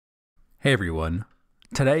Hey everyone,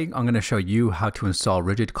 today I'm going to show you how to install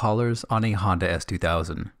rigid collars on a Honda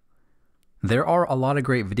S2000. There are a lot of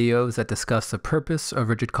great videos that discuss the purpose of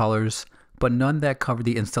rigid collars, but none that cover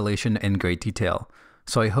the installation in great detail,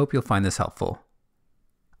 so I hope you'll find this helpful.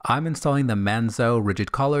 I'm installing the Manzo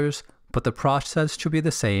rigid collars, but the process should be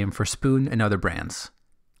the same for Spoon and other brands.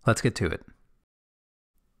 Let's get to it.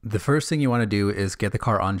 The first thing you want to do is get the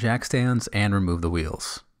car on jack stands and remove the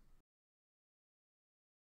wheels.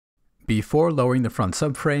 Before lowering the front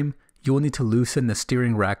subframe, you will need to loosen the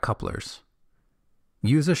steering rack couplers.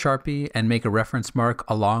 Use a Sharpie and make a reference mark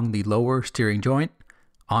along the lower steering joint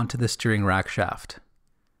onto the steering rack shaft.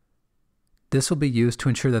 This will be used to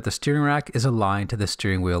ensure that the steering rack is aligned to the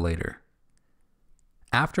steering wheel later.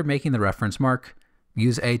 After making the reference mark,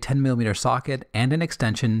 use a 10mm socket and an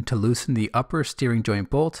extension to loosen the upper steering joint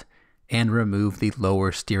bolt and remove the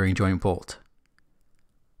lower steering joint bolt.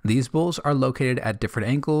 These bolts are located at different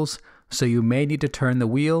angles, so you may need to turn the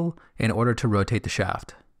wheel in order to rotate the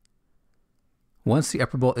shaft. Once the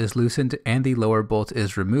upper bolt is loosened and the lower bolt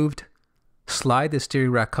is removed, slide the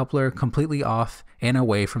steering rack coupler completely off and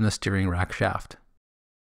away from the steering rack shaft.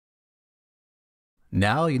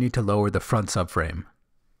 Now you need to lower the front subframe.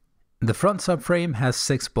 The front subframe has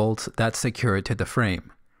 6 bolts that secure it to the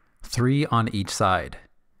frame, 3 on each side.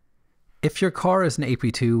 If your car is an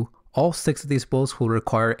AP2, all 6 of these bolts will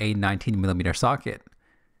require a 19mm socket.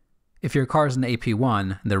 If your car is an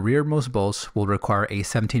AP1, the rearmost bolts will require a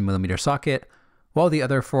 17mm socket, while the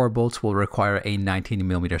other 4 bolts will require a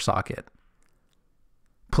 19mm socket.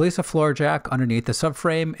 Place a floor jack underneath the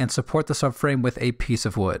subframe and support the subframe with a piece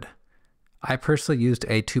of wood. I personally used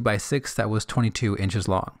a 2x6 that was 22 inches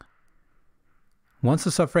long. Once the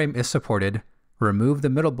subframe is supported, remove the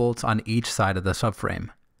middle bolts on each side of the subframe.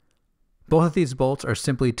 Both of these bolts are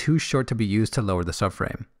simply too short to be used to lower the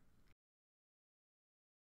subframe.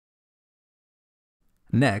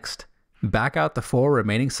 Next, back out the 4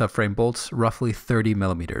 remaining subframe bolts roughly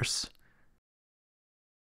 30mm.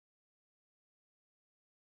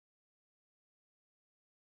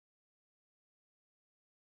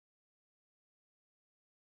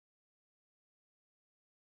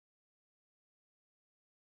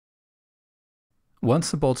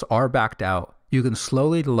 Once the bolts are backed out, you can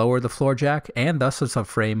slowly lower the floor jack and thus the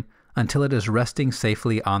subframe until it is resting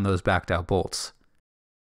safely on those backed out bolts.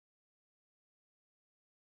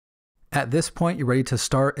 At this point, you're ready to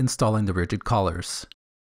start installing the rigid collars.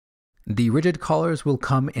 The rigid collars will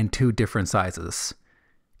come in 2 different sizes.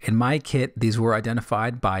 In my kit, these were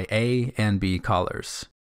identified by A and B collars.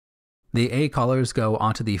 The A collars go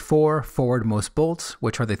onto the 4 forwardmost bolts,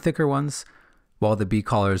 which are the thicker ones, while the B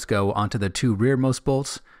collars go onto the 2 rearmost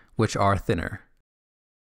bolts, which are thinner.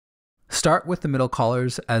 Start with the middle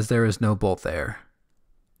collars as there is no bolt there.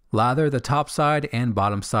 Lather the top side and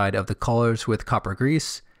bottom side of the collars with copper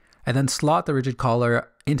grease, and then slot the rigid collar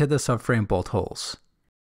into the subframe bolt holes.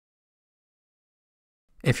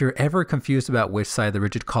 If you're ever confused about which side the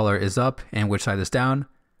rigid collar is up and which side is down,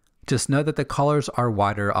 just know that the collars are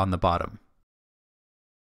wider on the bottom.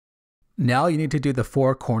 Now you need to do the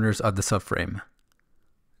 4 corners of the subframe.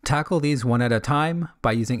 Tackle these one at a time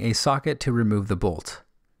by using a socket to remove the bolt.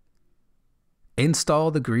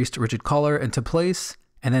 Install the greased rigid collar into place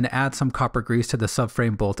and then add some copper grease to the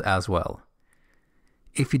subframe bolt as well.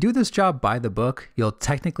 If you do this job by the book, you'll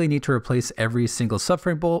technically need to replace every single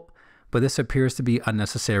subframe bolt, but this appears to be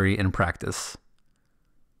unnecessary in practice.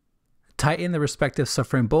 Tighten the respective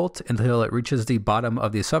subframe bolt until it reaches the bottom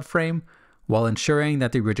of the subframe while ensuring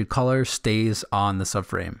that the rigid collar stays on the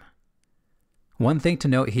subframe. One thing to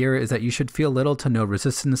note here is that you should feel little to no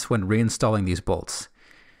resistance when reinstalling these bolts.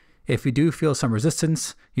 If you do feel some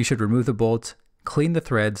resistance, you should remove the bolt, clean the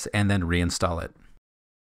threads, and then reinstall it.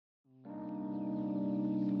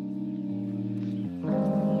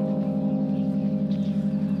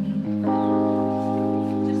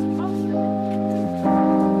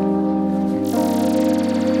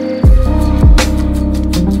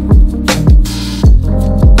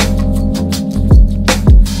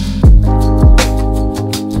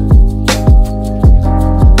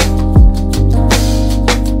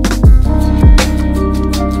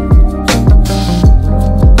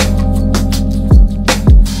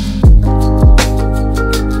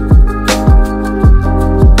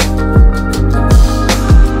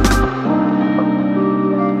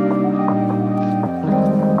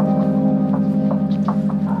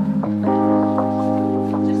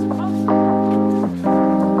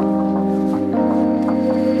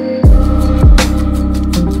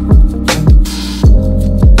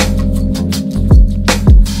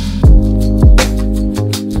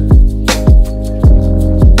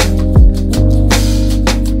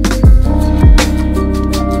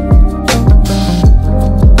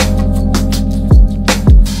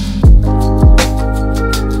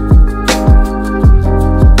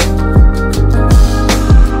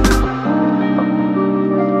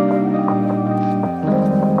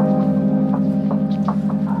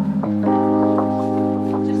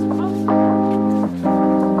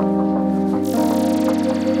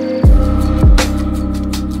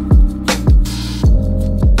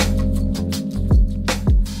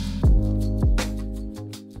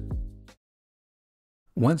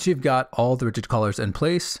 Once you've got all the rigid collars in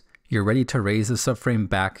place, you're ready to raise the subframe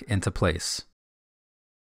back into place.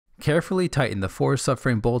 Carefully tighten the 4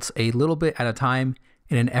 subframe bolts a little bit at a time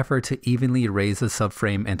in an effort to evenly raise the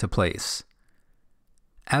subframe into place.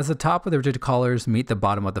 As the top of the rigid collars meet the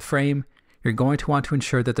bottom of the frame, you're going to want to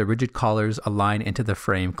ensure that the rigid collars align into the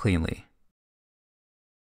frame cleanly.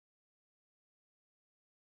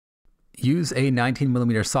 Use a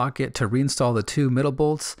 19mm socket to reinstall the 2 middle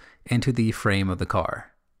bolts into the frame of the car.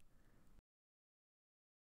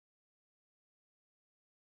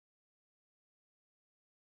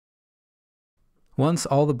 Once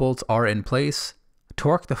all the bolts are in place,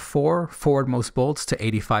 torque the 4 forwardmost bolts to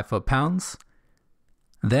 85 foot-pounds,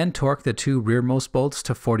 then torque the 2 rearmost bolts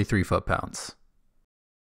to 43 foot-pounds.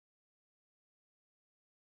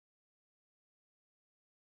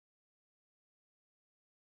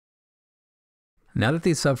 Now that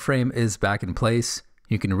the subframe is back in place,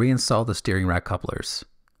 you can reinstall the steering rack couplers.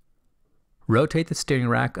 Rotate the steering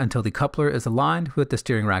rack until the coupler is aligned with the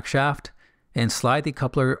steering rack shaft, and slide the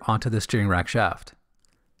coupler onto the steering rack shaft.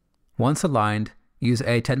 Once aligned, use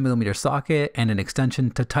a 10mm socket and an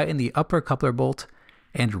extension to tighten the upper coupler bolt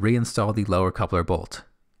and reinstall the lower coupler bolt.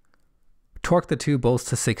 Torque the 2 bolts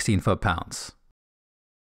to 16 foot-pounds.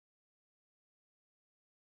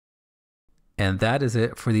 And that is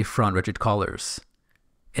it for the front rigid collars.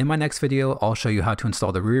 In my next video, I'll show you how to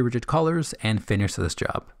install the rear rigid collars and finish this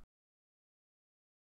job.